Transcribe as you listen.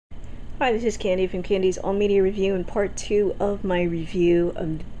Hi, this is Candy from Candy's All Media Review and part 2 of my review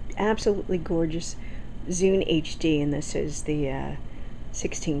of the absolutely gorgeous Zune HD, and this is the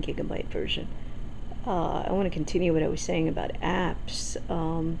 16 gigabyte version. I want to continue what I was saying about apps.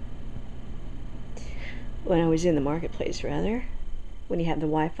 When I was in the marketplace, rather, when you have the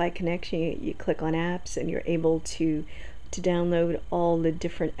Wi-Fi connection, you click on apps and you're able to download all the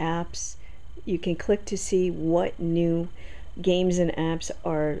different apps. You can click to see what new games and apps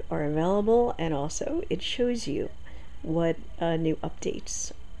are available, and also it shows you what new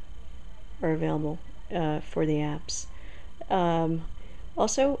updates are available for the apps.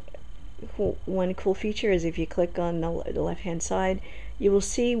 Also, one cool feature is if you click on the left hand side, you will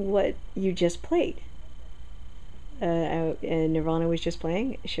see what you just played. And Nirvana was just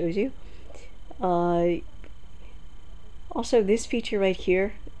playing, it shows you. Also, this feature right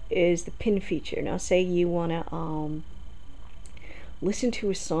here is the pin feature. Now say you want to listen to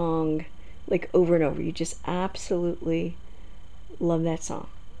a song like over and over, you just absolutely love that song.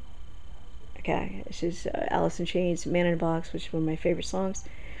 Okay, this is Alice in Chains, Man in a Box, which is one of my favorite songs.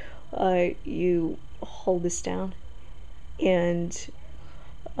 You hold this down and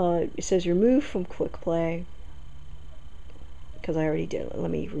it says remove from quick play, because I already did. Let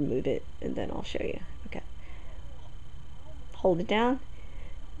me remove it and then I'll show you. Okay, hold it down,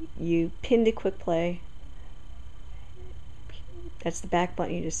 you pin to quick play. That's the back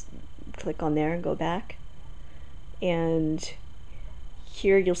button. You just click on there and go back, and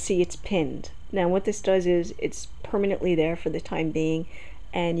here you'll see it's pinned. Now what this does is it's permanently there for the time being,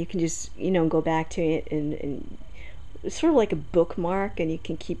 and you can just go back to it, and it's sort of like a bookmark, and you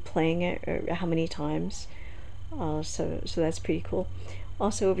can keep playing it or how many times. So that's pretty cool.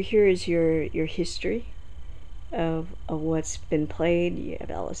 Also over here is your history of what's been played. You have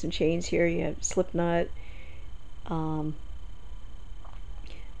Alice in Chains here, you have Slipknot.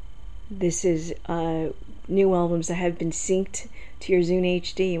 This is new albums that have been synced to your Zune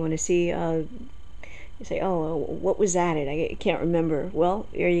HD. You want to see, you say, oh, what was added? I can't remember. Well,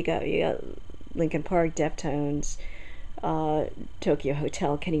 here you go. You got Linkin Park, Deftones, Tokyo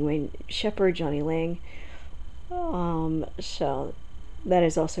Hotel, Kenny Wayne Shepherd, Johnny Lang. So that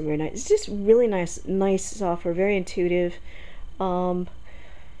is also very nice. It's just really nice software, very intuitive.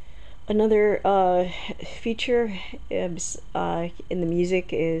 Another feature in the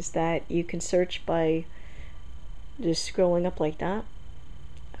music is that you can search by just scrolling up like that.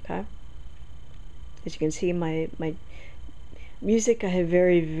 Okay, as you can see, my music, I have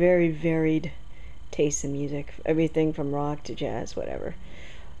very varied tastes in music, everything from rock to jazz, whatever.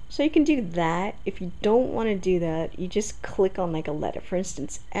 So you can do that. If you don't want to do that, you just click on like a letter, for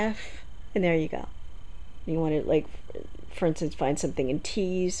instance F, and there you go. You want to, like, for instance, find something in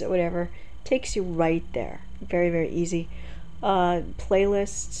T's or whatever, takes you right there. Very easy.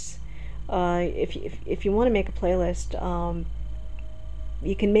 Playlists, if you want to make a playlist,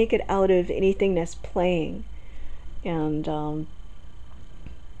 you can make it out of anything that's playing, and for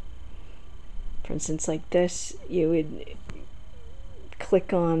instance like this, you would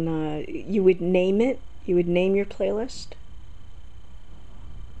click on, you would name it, you would name your playlist.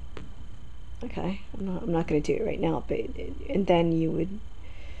 Okay, I'm not going to do it right now, but and then you would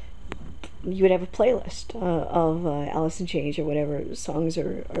have a playlist of Alice in Chains or whatever songs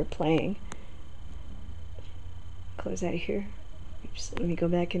are playing. Close that here. Oops, let me go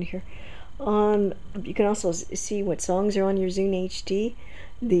back in here. You can also see what songs are on your Zune HD,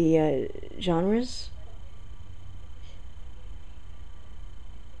 the genres,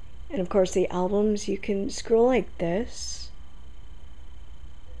 and of course the albums. You can scroll like this,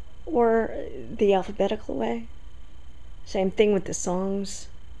 or the alphabetical way. Same thing with the songs,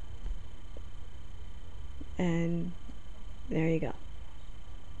 and there you go.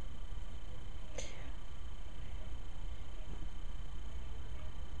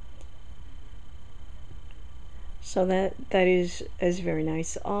 So that is very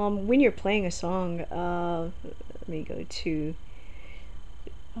nice. When you're playing a song, let me go to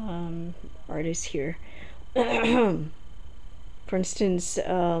artists here. For instance, I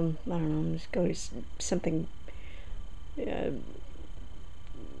don't know, let's go to something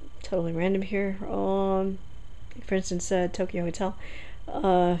totally random here. For instance, Tokyo Hotel.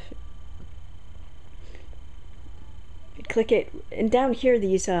 Click it, and down here,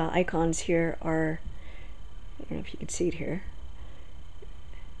 these icons here are, I don't know if you can see it here.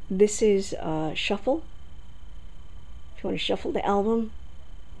 This is shuffle, if you want to shuffle the album.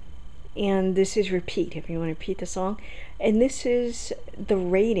 And this is repeat, if you want to repeat the song. And this is the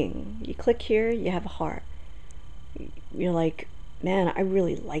rating. You click here, you have a heart. You're like, man, I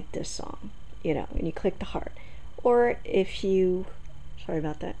really like this song, and you click the heart. Or if you Sorry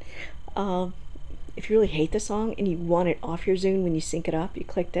about that. If you really hate the song and you want it off your Zune when you sync it up, you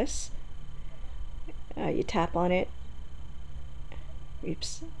click this. You tap on it.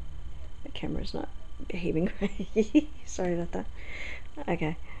 Oops, the camera's not behaving right. Sorry about that.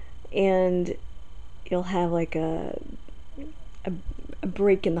 Okay, and you'll have like a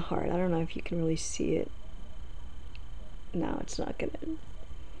break in the heart. I don't know if you can really see it. No, it's not gonna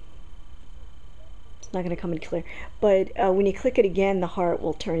come in clear. But when you click it again, the heart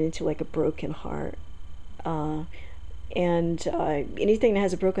will turn into like a broken heart. And anything that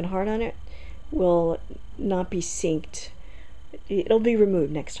has a broken heart on it will not be synced. It'll be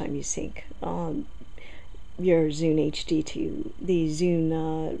removed next time you sync your Zune HD to the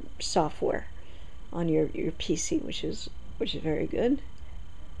Zune software on your PC, which is very good.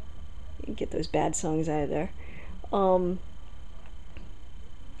 You can get those bad songs out of there. I'm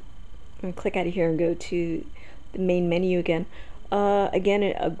gonna click out of here and go to the main menu again. Again,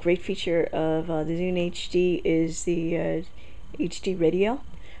 a great feature of the Zune HD is the HD radio.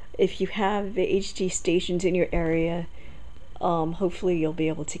 If you have the HD stations in your area, hopefully you'll be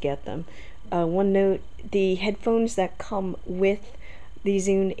able to get them. One note, the headphones that come with the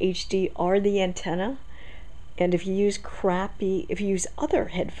Zune HD are the antenna, and if you use other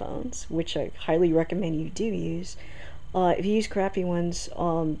headphones, which I highly recommend you do use, if you use crappy ones,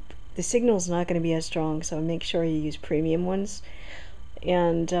 the signal's not going to be as strong, so make sure you use premium ones.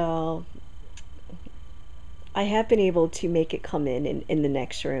 And I have been able to make it come in the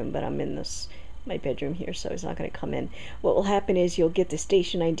next room, but I'm in my bedroom here, so it's not going to come in. What will happen is you'll get the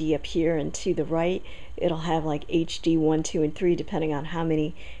station ID up here, and to the right it'll have like HD 1, 2, and 3 depending on how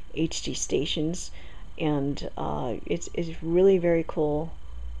many HD stations, and it's really very cool.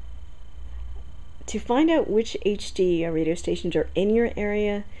 To find out which HD radio stations are in your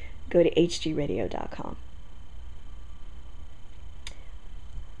area, go to hdradio.com.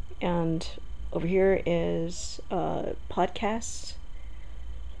 And over here is podcasts.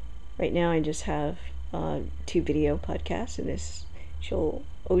 Right now I just have 2 video podcasts, and this Joel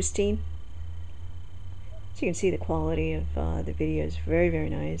Osteen. So you can see the quality of the video is very, very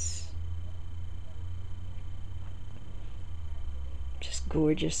nice. Just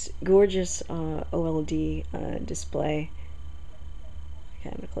gorgeous OLED display. Okay,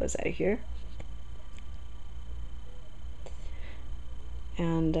 I'm gonna close out of here.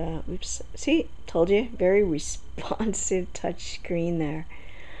 And oops, see, told you, very responsive touch screen there.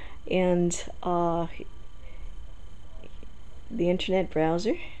 And the internet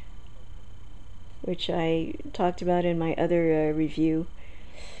browser, which I talked about in my other review.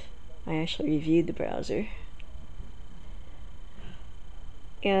 I actually reviewed the browser.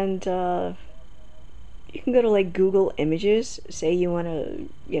 And you can go to like Google Images. Say you want to,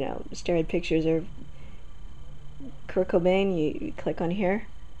 stare at pictures of Kurt Cobain, you click on here.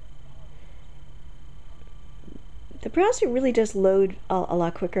 The browser really does load a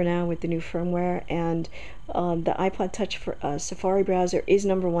lot quicker now with the new firmware, and the iPod Touch for Safari browser is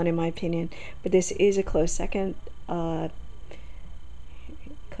 #1 in my opinion, but this is a close second. Click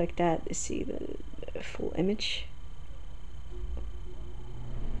that to see the full image.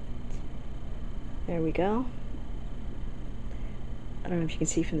 There we go. I don't know if you can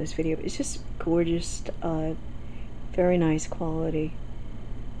see from this video, but it's just gorgeous, very nice quality.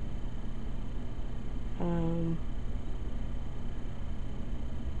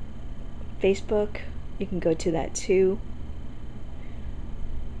 Facebook, you can go to that too.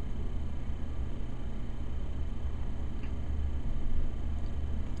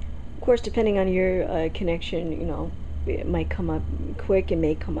 Of course, depending on your connection, it might come up quick, it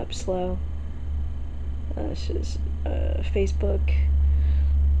may come up slow. This is Facebook.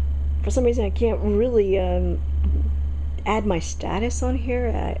 For some reason I can't really add my status on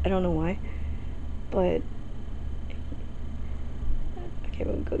here. I don't know why, but okay,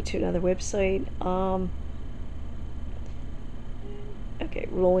 we'll go to another website. Okay,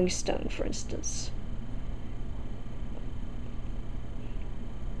 Rolling Stone, for instance.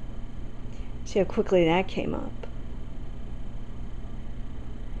 See how quickly that came up.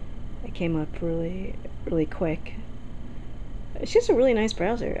 It came up really, really quick. It's just a really nice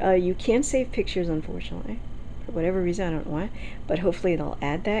browser. You can't save pictures, unfortunately, for whatever reason, I don't know why, but hopefully they'll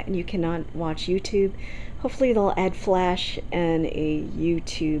add that. And you cannot watch YouTube. Hopefully they'll add Flash and a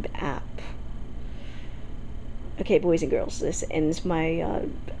YouTube app. Okay, boys and girls, this ends my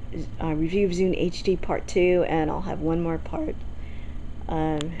review of Zune HD Part 2, and I'll have one more part,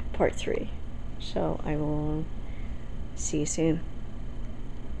 Part 3. So I will see you soon.